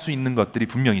경험할 수 있는 것들이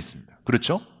분명히 있습니다.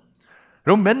 그렇죠?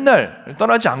 여러분, 맨날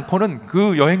떠나지 않고는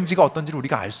그 여행지가 어떤지를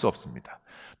우리가 알 수 없습니다.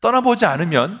 떠나보지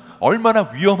않으면 얼마나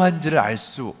위험한지를 알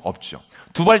수 없죠.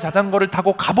 두발 자전거를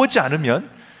타고 가보지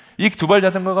않으면 이 두발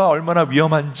자전거가 얼마나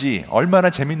위험한지, 얼마나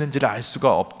재밌는지를 알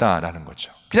수가 없다라는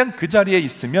거죠. 그냥 그 자리에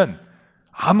있으면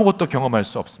아무것도 경험할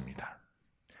수 없습니다.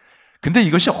 근데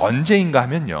이것이 언제인가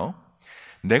하면요,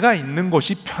 내가 있는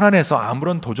곳이 편안해서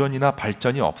아무런 도전이나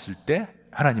발전이 없을 때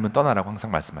하나님은 떠나라고 항상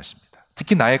말씀하십니다.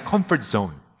 특히 나의 컴포트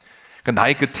존, 그러니까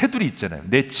나의 그 테두리 있잖아요.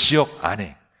 내 지역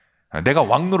안에, 내가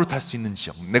왕노릇 할 수 있는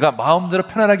지역, 내가 마음대로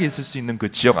편안하게 있을 수 있는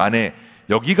그 지역 안에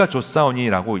여기가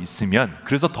좋사오니라고 있으면,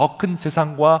 그래서 더 큰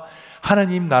세상과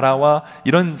하나님 나라와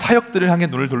이런 사역들을 향해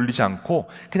눈을 돌리지 않고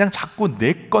그냥 자꾸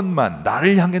내 것만,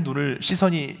 나를 향해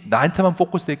시선이 나한테만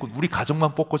포커스되어 있고 우리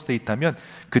가족만 포커스되어 있다면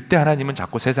그때 하나님은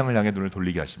자꾸 세상을 향해 눈을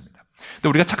돌리게 하십니다. 근데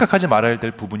우리가 착각하지 말아야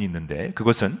될 부분이 있는데,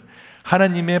 그것은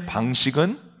하나님의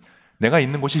방식은 내가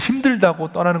있는 곳이 힘들다고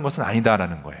떠나는 것은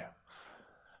아니다라는 거예요.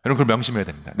 여러분, 그걸 명심해야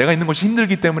됩니다. 내가 있는 곳이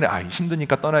힘들기 때문에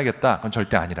힘드니까 떠나야겠다, 그건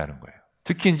절대 아니라는 거예요.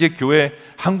 특히 이제 교회,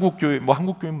 한국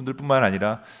교인분들뿐만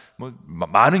아니라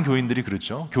많은 교인들이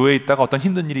그렇죠. 교회에 있다가 어떤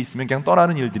힘든 일이 있으면 그냥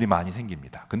떠나는 일들이 많이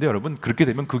생깁니다. 근데 여러분, 그렇게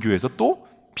되면 그 교회에서 또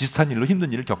비슷한 일로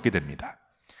힘든 일을 겪게 됩니다.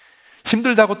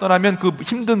 힘들다고 떠나면 그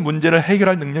힘든 문제를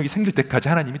해결할 능력이 생길 때까지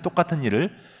하나님이 똑같은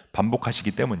일을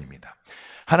반복하시기 때문입니다.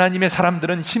 하나님의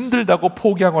사람들은 힘들다고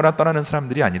포기하거나 떠나는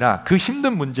사람들이 아니라 그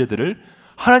힘든 문제들을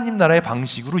하나님 나라의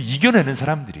방식으로 이겨내는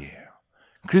사람들이에요.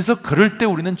 그래서 그럴 때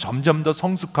우리는 점점 더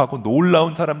성숙하고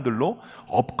놀라운 사람들로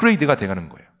업그레이드가 되가는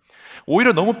거예요.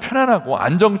 오히려 너무 편안하고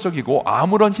안정적이고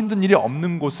아무런 힘든 일이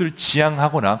없는 곳을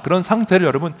지향하거나 그런 상태를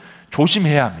여러분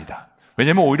조심해야 합니다.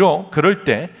 왜냐하면 오히려 그럴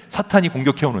때 사탄이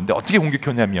공격해 오는데, 어떻게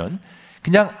공격해 오냐면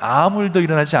그냥 아무 일도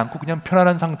일어나지 않고 그냥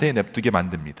편안한 상태에 냅두게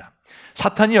만듭니다.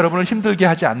 사탄이 여러분을 힘들게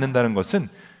하지 않는다는 것은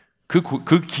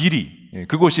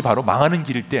그곳이 바로 망하는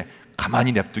길일 때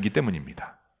가만히 냅두기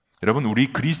때문입니다. 여러분,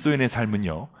 우리 그리스도인의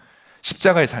삶은요,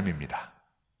 십자가의 삶입니다.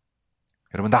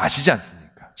 여러분 다 아시지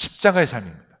않습니까? 십자가의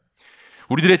삶입니다.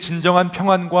 우리들의 진정한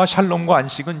평안과 샬롬과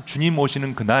안식은 주님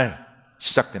오시는 그날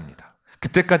시작됩니다.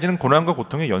 그때까지는 고난과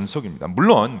고통의 연속입니다.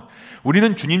 물론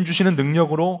우리는 주님 주시는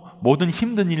능력으로 모든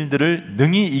힘든 일들을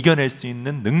능히 이겨낼 수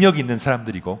있는 능력이 있는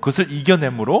사람들이고, 그것을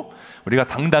이겨내므로 우리가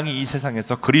당당히 이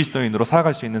세상에서 그리스도인으로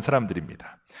살아갈 수 있는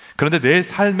사람들입니다. 그런데 내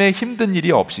삶에 힘든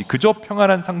일이 없이 그저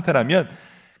평안한 상태라면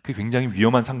그게 굉장히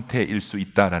위험한 상태일 수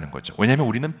있다는 거죠. 왜냐하면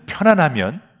우리는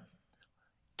편안하면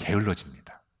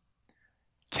게을러집니다.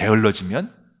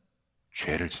 게을러지면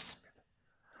죄를 짓습니다.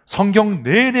 성경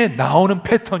내내 나오는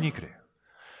패턴이 그래요.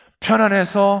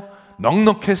 편안해서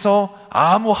넉넉해서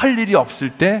아무 할 일이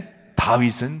없을 때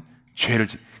다윗은 죄를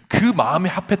그 마음에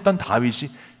합했던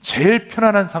다윗이 제일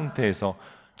편안한 상태에서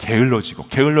게을러지고,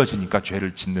 게을러지니까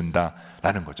죄를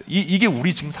짓는다라는 거죠. 이게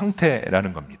우리 지금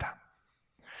상태라는 겁니다.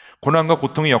 고난과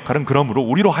고통의 역할은 그러므로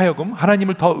우리로 하여금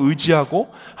하나님을 더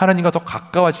의지하고 하나님과 더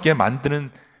가까워지게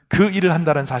만드는 그 일을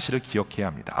한다는 사실을 기억해야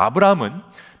합니다. 아브라함은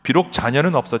비록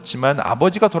자녀는 없었지만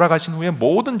아버지가 돌아가신 후에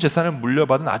모든 재산을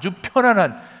물려받은 아주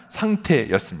편안한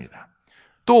상태였습니다.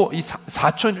 또 이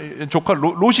사촌 조카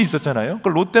롯이 있었잖아요. 그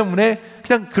롯 때문에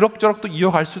그냥 그럭저럭 또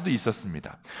이어갈 수도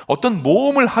있었습니다. 어떤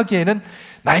모험을 하기에는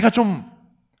나이가 좀,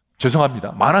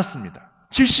 죄송합니다, 많았습니다.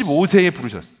 75세에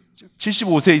부르셨어요.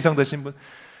 75세 이상 되신 분,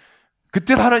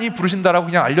 그때 하나님이 부르신다라고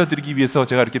그냥 알려드리기 위해서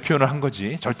제가 이렇게 표현을 한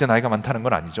거지, 절대 나이가 많다는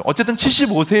건 아니죠. 어쨌든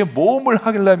 75세에 모험을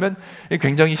하려면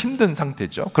굉장히 힘든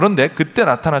상태죠. 그런데 그때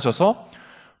나타나셔서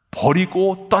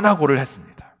버리고 떠나고를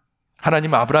했습니다.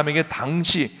 하나님은 아브라함에게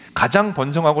당시 가장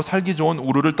번성하고 살기 좋은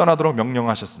우르를 떠나도록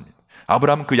명령하셨습니다.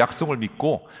 아브라함은 그 약속을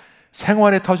믿고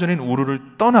생활의 터전인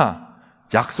우르를 떠나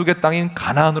약속의 땅인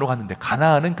가나안으로 갔는데,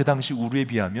 가나안은 그 당시 우르에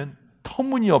비하면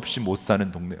터무니없이 못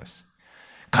사는 동네였어요.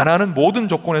 가나안은 모든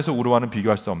조건에서 우르와는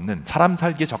비교할 수 없는, 사람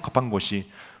살기에 적합한 곳이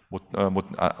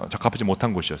적합하지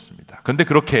못한 곳이었습니다. 그런데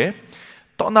그렇게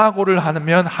떠나고를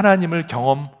하면 하나님을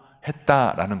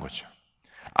경험했다라는 거죠.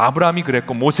 아브라함이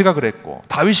그랬고, 모세가 그랬고,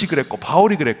 다윗이 그랬고,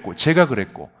 바울이 그랬고, 제가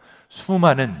그랬고,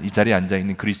 수많은 이 자리에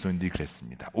앉아있는 그리스도인들이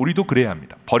그랬습니다. 우리도 그래야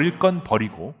합니다. 버릴 건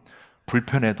버리고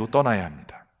불편해도 떠나야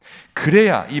합니다.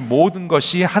 그래야 이 모든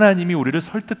것이 하나님이 우리를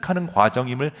설득하는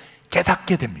과정임을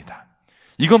깨닫게 됩니다.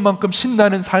 이것만큼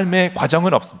신나는 삶의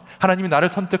과정은 없습니다. 하나님이 나를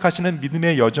선택하시는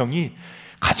믿음의 여정이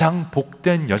가장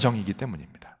복된 여정이기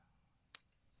때문입니다.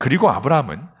 그리고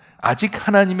아브라함은 아직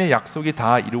하나님의 약속이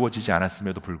다 이루어지지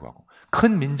않았음에도 불구하고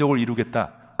큰 민족을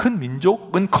이루겠다, 큰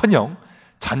민족은커녕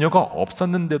자녀가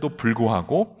없었는데도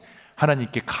불구하고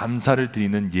하나님께 감사를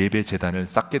드리는 예배 제단을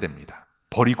쌓게 됩니다.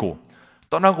 버리고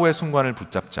떠나고의 순간을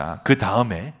붙잡자 그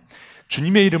다음에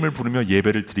주님의 이름을 부르며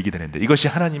예배를 드리게 되는데, 이것이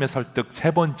하나님의 설득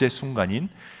세 번째 순간인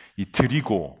이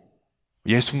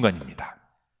드리고의 순간입니다.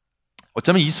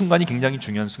 어쩌면 이 순간이 굉장히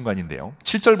중요한 순간인데요,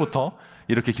 7절부터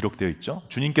이렇게 기록되어 있죠.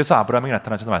 주님께서 아브라함에게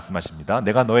나타나셔서 말씀하십니다.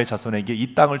 내가 너의 자손에게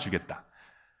이 땅을 주겠다.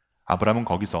 아브라함은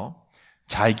거기서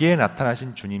자기에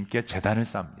나타나신 주님께 제단을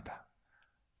쌓습니다.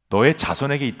 너의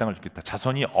자손에게 이 땅을 주겠다.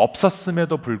 자손이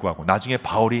없었음에도 불구하고, 나중에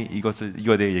바울이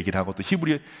이거에 대해 얘기를 하고, 또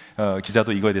히브리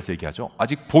기자도 이거에 대해서 얘기하죠.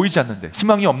 아직 보이지 않는데,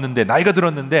 희망이 없는데, 나이가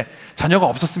들었는데 자녀가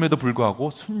없었음에도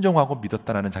불구하고 순종하고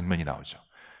믿었다라는 장면이 나오죠.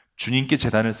 주님께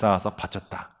제단을 쌓아서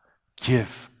바쳤다,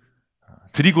 give,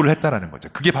 드리고를 했다라는 거죠.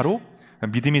 그게 바로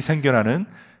믿음이 생겨나는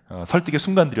설득의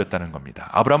순간들이었다는 겁니다.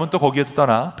 아브라함은 또 거기에서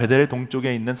떠나 베델의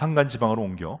동쪽에 있는 산간 지방으로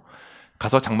옮겨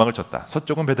가서 장막을 쳤다.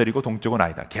 서쪽은 베델이고 동쪽은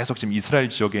아이다. 계속 지금 이스라엘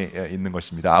지역에 있는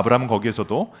것입니다. 아브라함은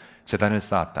거기에서도 제단을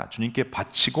쌓았다. 주님께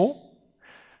바치고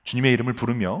주님의 이름을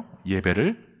부르며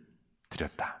예배를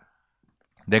드렸다.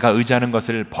 내가 의지하는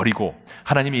것을 버리고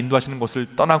하나님이 인도하시는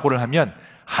곳을 떠나고를 하면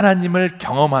하나님을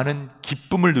경험하는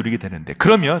기쁨을 누리게 되는데,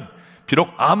 그러면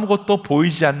비록 아무것도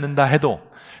보이지 않는다 해도,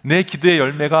 내 기도의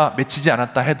열매가 맺히지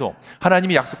않았다 해도,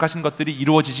 하나님이 약속하신 것들이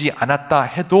이루어지지 않았다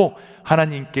해도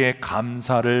하나님께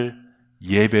감사를,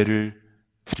 예배를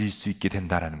드릴 수 있게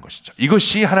된다는 것이죠.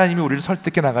 이것이 하나님이 우리를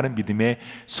설득해 나가는 믿음의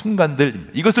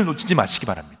순간들입니다. 이것을 놓치지 마시기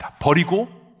바랍니다. 버리고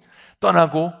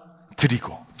떠나고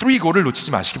드리고, 드리고를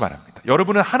놓치지 마시기 바랍니다.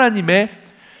 여러분은 하나님의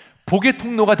복의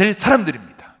통로가 될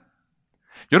사람들입니다.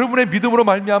 여러분의 믿음으로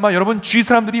말미암아 여러분 주위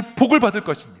사람들이 복을 받을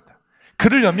것입니다.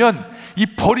 그러려면 이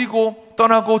버리고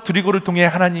떠나고 드리고를 통해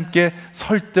하나님께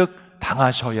설득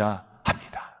당하셔야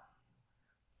합니다.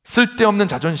 쓸데없는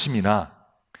자존심이나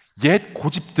옛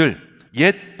고집들,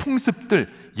 옛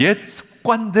풍습들, 옛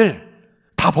습관들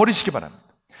다 버리시기 바랍니다.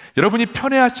 여러분이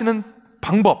편애하시는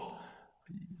방법,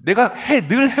 내가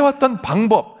늘 해왔던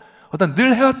방법,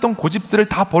 늘 해왔던 고집들을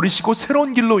다 버리시고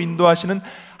새로운 길로 인도하시는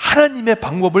하나님의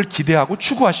방법을 기대하고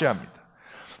추구하셔야 합니다.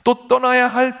 또 떠나야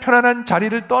할 편안한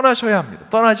자리를 떠나셔야 합니다.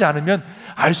 떠나지 않으면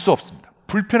알 수 없습니다.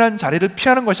 불편한 자리를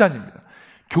피하는 것이 아닙니다.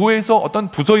 교회에서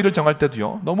어떤 부서 일을 정할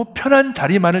때도요, 너무 편한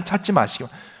자리만을 찾지 마시고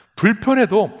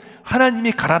불편해도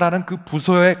하나님이 가라라는 그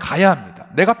부서에 가야 합니다.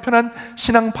 내가 편한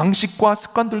신앙 방식과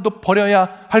습관들도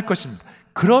버려야 할 것입니다.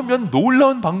 그러면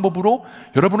놀라운 방법으로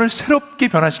여러분을 새롭게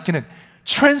변화시키는,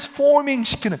 트랜스포밍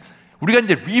시키는, 우리가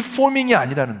이제 리포밍이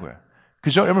아니라는 거예요.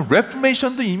 그죠? 여러분,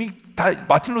 레포메이션도 이미 다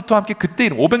마틴 루터와 함께 그때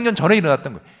 500년 전에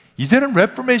일어났던 거예요. 이제는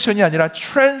레포메이션이 아니라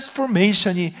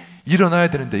트랜스포메이션이 일어나야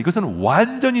되는데, 이것은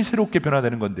완전히 새롭게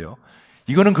변화되는 건데요.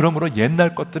 이거는 그러므로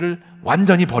옛날 것들을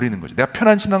완전히 버리는 거죠. 내가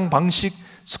편한 신앙 방식,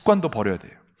 습관도 버려야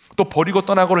돼요. 또 버리고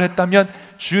떠나고를 했다면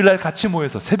주일날 같이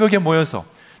모여서, 새벽에 모여서,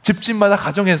 집집마다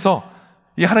가정에서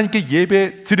이 하나님께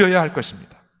예배 드려야 할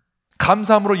것입니다.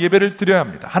 감사함으로 예배를 드려야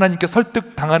합니다. 하나님께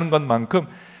설득당하는 것만큼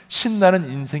신나는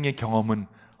인생의 경험은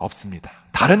없습니다.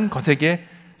 다른 것에게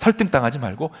설득당하지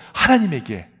말고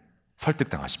하나님에게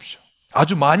설득당하십시오.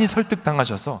 아주 많이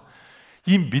설득당하셔서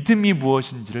이 믿음이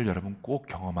무엇인지를 여러분 꼭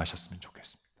경험하셨으면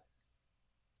좋겠습니다.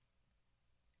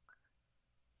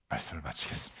 말씀을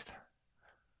마치겠습니다.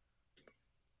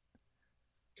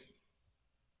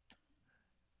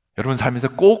 여러분 삶에서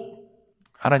꼭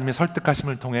하나님의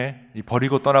설득하심을 통해 이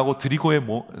버리고 떠나고 드리고의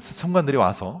순간들이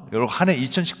와서 여러분 한 해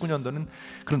 2019년도는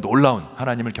그런 놀라운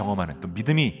하나님을 경험하는, 또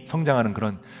믿음이 성장하는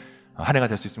그런 한 해가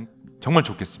될 수 있으면 정말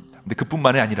좋겠습니다. 근데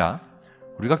그뿐만이 아니라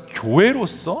우리가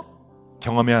교회로서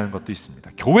경험해야 하는 것도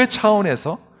있습니다. 교회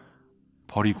차원에서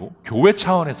버리고, 교회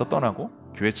차원에서 떠나고,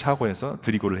 교회 차원에서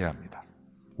드리고를 해야 합니다.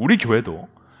 우리 교회도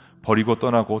버리고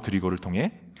떠나고 드리고를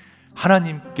통해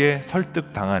하나님께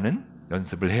설득당하는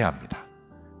연습을 해야 합니다.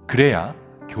 그래야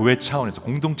교회 차원에서,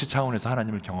 공동체 차원에서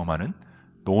하나님을 경험하는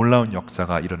놀라운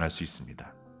역사가 일어날 수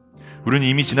있습니다. 우리는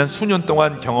이미 지난 수년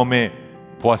동안 경험해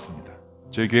보았습니다.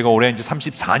 저희 교회가 올해 이제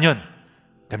 34년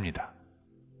됩니다.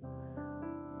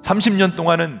 30년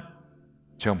동안은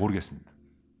제가 모르겠습니다.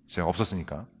 제가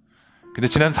없었으니까. 근데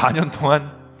지난 4년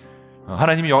동안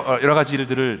하나님이 여러 가지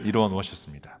일들을 이루어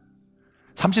놓으셨습니다.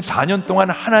 34년 동안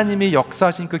하나님이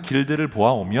역사하신 그 길들을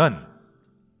보아오면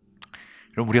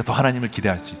여러분, 우리가 더 하나님을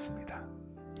기대할 수 있습니다.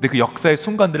 근데 그 역사의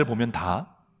순간들을 보면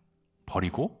다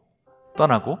버리고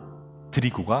떠나고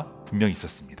드리고가 분명히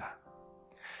있었습니다.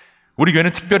 우리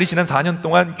교회는 특별히 지난 4년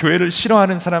동안 교회를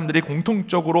싫어하는 사람들이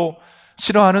공통적으로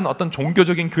싫어하는 어떤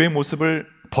종교적인 교회 모습을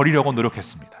버리려고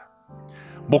노력했습니다.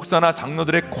 목사나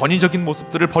장로들의 권위적인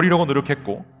모습들을 버리려고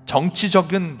노력했고,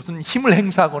 정치적인 무슨 힘을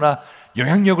행사하거나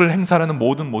영향력을 행사하는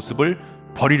모든 모습을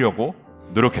버리려고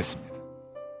노력했습니다.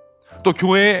 또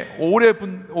교회에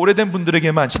오래된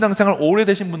분들에게만, 신앙생활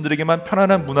오래되신 분들에게만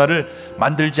편안한 문화를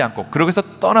만들지 않고, 그러고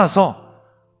해서 떠나서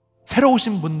새로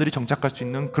오신 분들이 정착할 수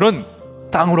있는 그런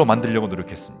땅으로 만들려고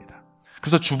노력했습니다.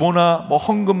 그래서 주보나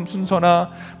헌금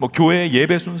순서나 교회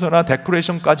예배 순서나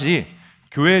데코레이션까지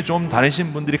교회에 좀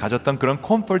다니신 분들이 가졌던 그런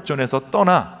컴포트존에서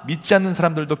떠나 믿지 않는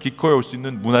사람들도 기꺼이 올 수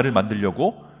있는 문화를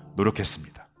만들려고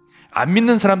노력했습니다. 안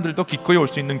믿는 사람들도 기꺼이 올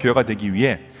수 있는 교회가 되기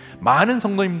위해 많은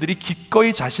성도님들이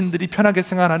기꺼이 자신들이 편하게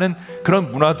생활하는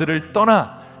그런 문화들을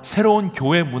떠나 새로운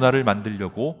교회 문화를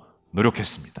만들려고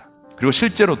노력했습니다. 그리고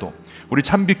실제로도 우리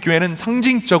참빛교회는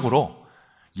상징적으로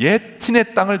옛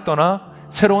티네 땅을 떠나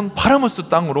새로운 파라무스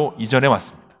땅으로 이전해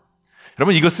왔습니다.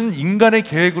 여러분, 이것은 인간의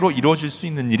계획으로 이루어질 수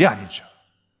있는 일이 아니죠.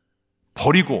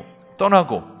 버리고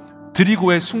떠나고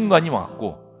드리고의 순간이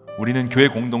왔고, 우리는 교회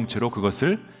공동체로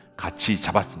그것을 같이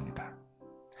잡았습니다.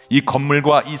 이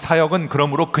건물과 이 사역은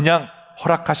그러므로 그냥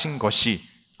허락하신 것이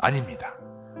아닙니다.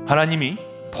 하나님이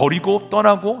버리고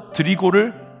떠나고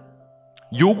드리고를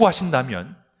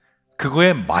요구하신다면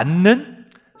그거에 맞는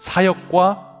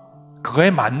사역과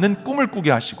그거에 맞는 꿈을 꾸게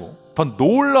하시고 더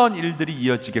놀라운 일들이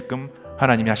이어지게끔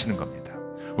하나님이 하시는 겁니다.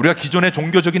 우리가 기존의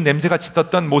종교적인 냄새가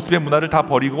짙었던 모습의 문화를 다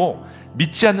버리고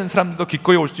믿지 않는 사람들도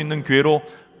기꺼이 올 수 있는 교회로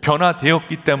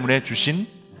변화되었기 때문에 주신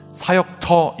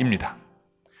사역터입니다.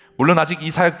 물론 아직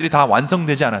이 사역들이 다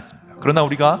완성되지 않았습니다. 그러나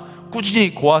우리가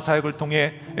꾸준히 고아 사역을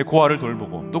통해 고아를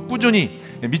돌보고, 또 꾸준히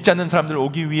믿지 않는 사람들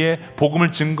오기 위해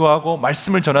복음을 증거하고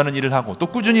말씀을 전하는 일을 하고, 또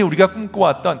꾸준히 우리가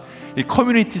꿈꿔왔던 이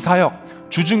커뮤니티 사역,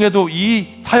 주중에도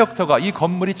이 사역터가, 이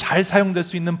건물이 잘 사용될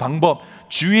수 있는 방법,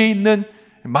 주위에 있는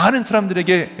많은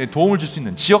사람들에게 도움을 줄 수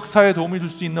있는, 지역사회에 도움을 줄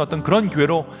수 있는 어떤 그런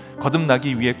교회로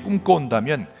거듭나기 위해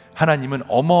꿈꿔온다면 하나님은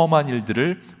어마어마한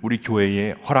일들을 우리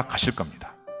교회에 허락하실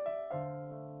겁니다.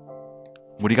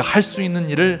 우리가 할 수 있는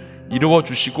일을 이루어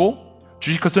주시고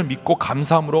주실 것을 믿고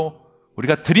감사함으로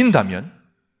우리가 드린다면,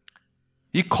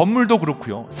 이 건물도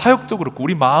그렇고요, 사역도 그렇고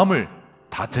우리 마음을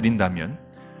다 드린다면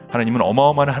하나님은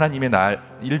어마어마한 하나님의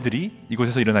일들이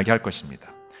이곳에서 일어나게 할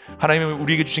것입니다. 하나님은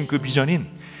우리에게 주신 그 비전인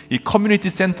이 커뮤니티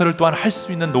센터를 또한 할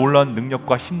수 있는 놀라운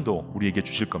능력과 힘도 우리에게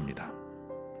주실 겁니다.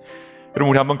 여러분,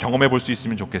 우리 한번 경험해 볼 수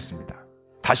있으면 좋겠습니다.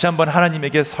 다시 한번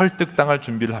하나님에게 설득당할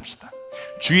준비를 합시다.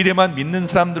 주일에만 믿는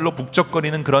사람들로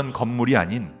북적거리는 그런 건물이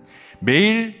아닌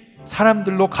매일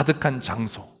사람들로 가득한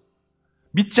장소,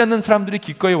 믿지 않는 사람들이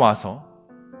기꺼이 와서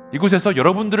이곳에서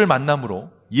여러분들을 만남으로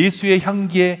예수의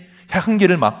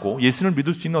향기를 맡고 예수를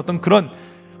믿을 수 있는 어떤 그런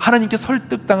하나님께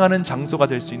설득당하는 장소가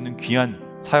될 수 있는 귀한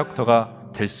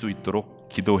사역터가 될 수 있도록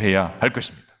기도해야 할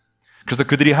것입니다. 그래서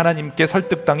그들이 하나님께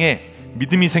설득당해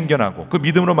믿음이 생겨나고 그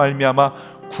믿음으로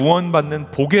말미암아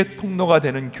구원받는 복의 통로가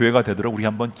되는 교회가 되도록 우리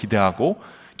한번 기대하고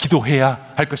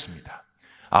기도해야 할 것입니다.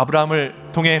 아브라함을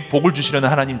통해 복을 주시려는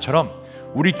하나님처럼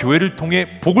우리 교회를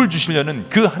통해 복을 주시려는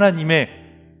그 하나님의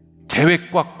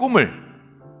계획과 꿈을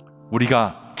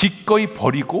우리가 기꺼이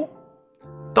버리고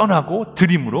떠나고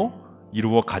드림으로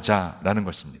이루어 가자라는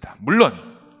것입니다. 물론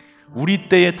우리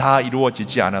때에 다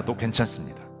이루어지지 않아도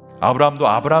괜찮습니다. 아브라함도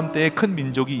아브라함 때에 큰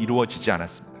민족이 이루어지지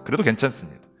않았습니다. 그래도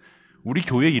괜찮습니다. 우리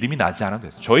교회 이름이 나지 않아도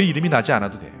돼요. 저의 이름이 나지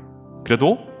않아도 돼요.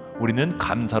 그래도 우리는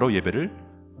감사로 예배를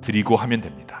드리고 하면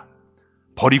됩니다.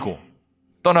 버리고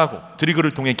떠나고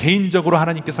드리고를 통해 개인적으로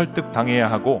하나님께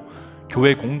설득당해야 하고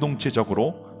교회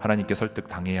공동체적으로 하나님께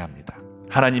설득당해야 합니다.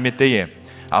 하나님의 때에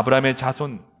아브라함의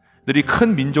자손들이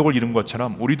큰 민족을 이룬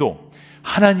것처럼 우리도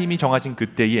하나님이 정하신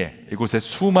그 때에 이곳에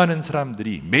수많은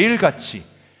사람들이 매일같이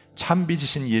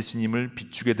참비지신 예수님을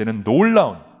비추게 되는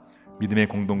놀라운 믿음의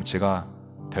공동체가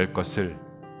될 것을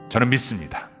저는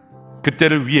믿습니다.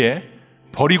 그때를 위해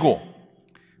버리고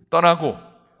떠나고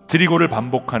드리고를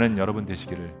반복하는 여러분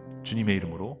되시기를 주님의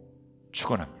이름으로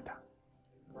축원합니다.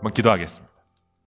 한번 기도하겠습니다.